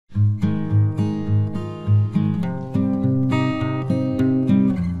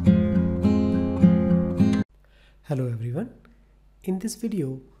Hello everyone. In this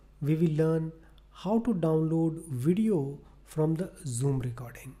video, we will learn how to download video from the Zoom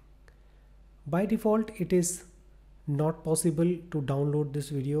recording. By default, it is not possible to download this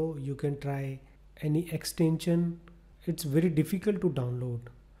video. You can try any extension. It's very difficult to download.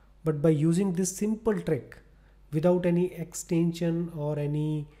 But by using this simple trick, without any extension or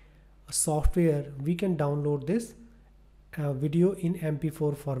any software, we can download this video in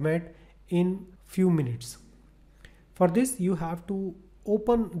MP4 format in few minutes. For this, you have to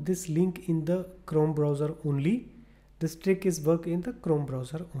open this link in the Chrome browser only. This trick is work in the Chrome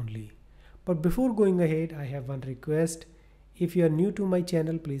browser only. But before going ahead, I have one request. If you are new to my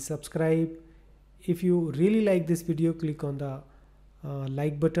channel, please subscribe. If you really like this video, click on the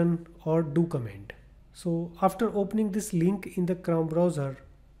like button or do comment. So after opening this link in the Chrome browser,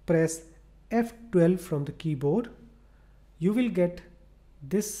 press F12 from the keyboard. You will get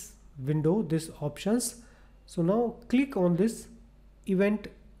this window, this options. So now click on this event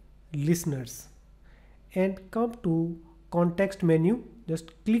listeners and come to context menu.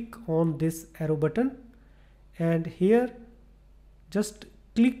 Just click on this arrow button and here just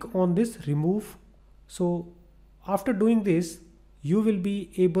click on this remove. So after doing this, you will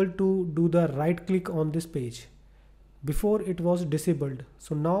be able to do the right click on this page. Before it was disabled.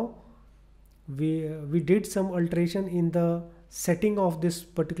 So now we did some alteration in the setting of this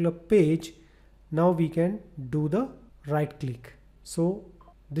particular page. Now we can do the right click. So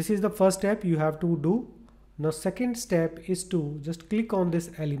this is the first step you have to do. Now second step is to just click on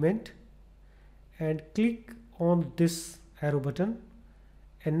this element and click on this arrow button,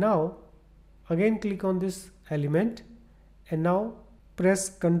 and now again click on this element and now press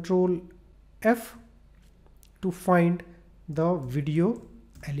Ctrl F to find the video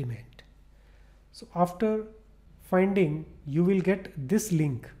element. So after finding, you will get this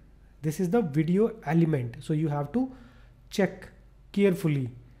link. This is the video element. So you have to check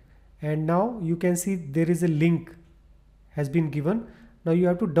carefully. And now you can see there is a link has been given. Now you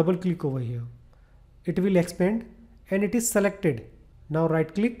have to double click over here. It will expand and it is selected. Now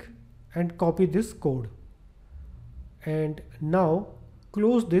right click and copy this code. And now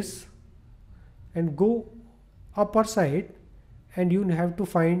close this and go upper side and you have to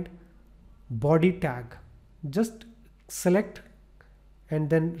find body tag. Just select and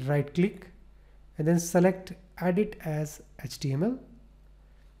then right click and then select edit as HTML.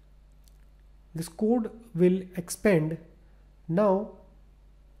 This code will expand. Now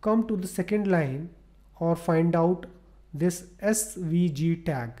come to the second line or find out this SVG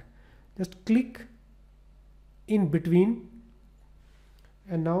tag. Just click in between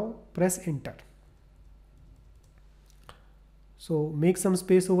and now press enter. So make some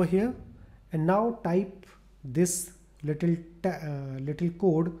space over here and now type this little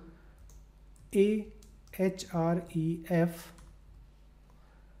code AHREF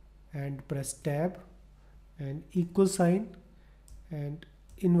and press tab and equal sign and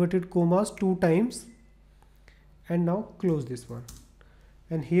inverted commas 2 times and now close this one,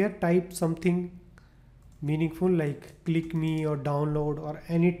 and here type something meaningful like click me or download or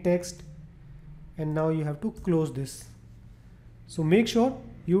any text, and now you have to close this. So make sure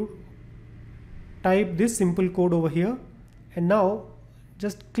you type this simple code over here and now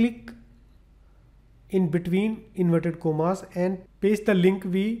just click in between inverted commas and paste the link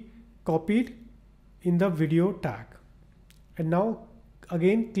we copied in the video tag, and now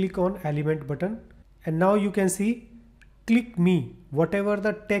again click on element button and now you can see click me. Whatever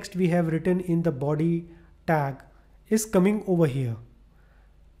the text we have written in the body tag is coming over here,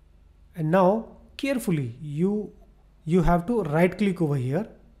 and now carefully you have to right click over here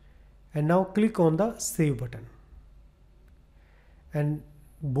and now click on the save button, and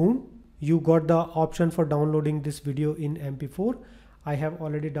boom, you got the option for downloading this video in MP4. I have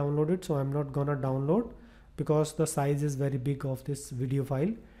already downloaded, so I'm not gonna download because the size is very big of this video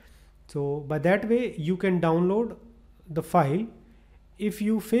file. So by that way you can download the file. If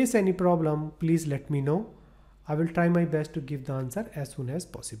you face any problem, please let me know. I will try my best to give the answer as soon as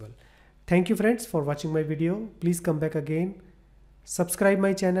possible. Thank you friends for watching my video. Please come back again. Subscribe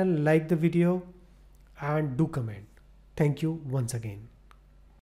my channel, like the video and do comment. Thank you once again.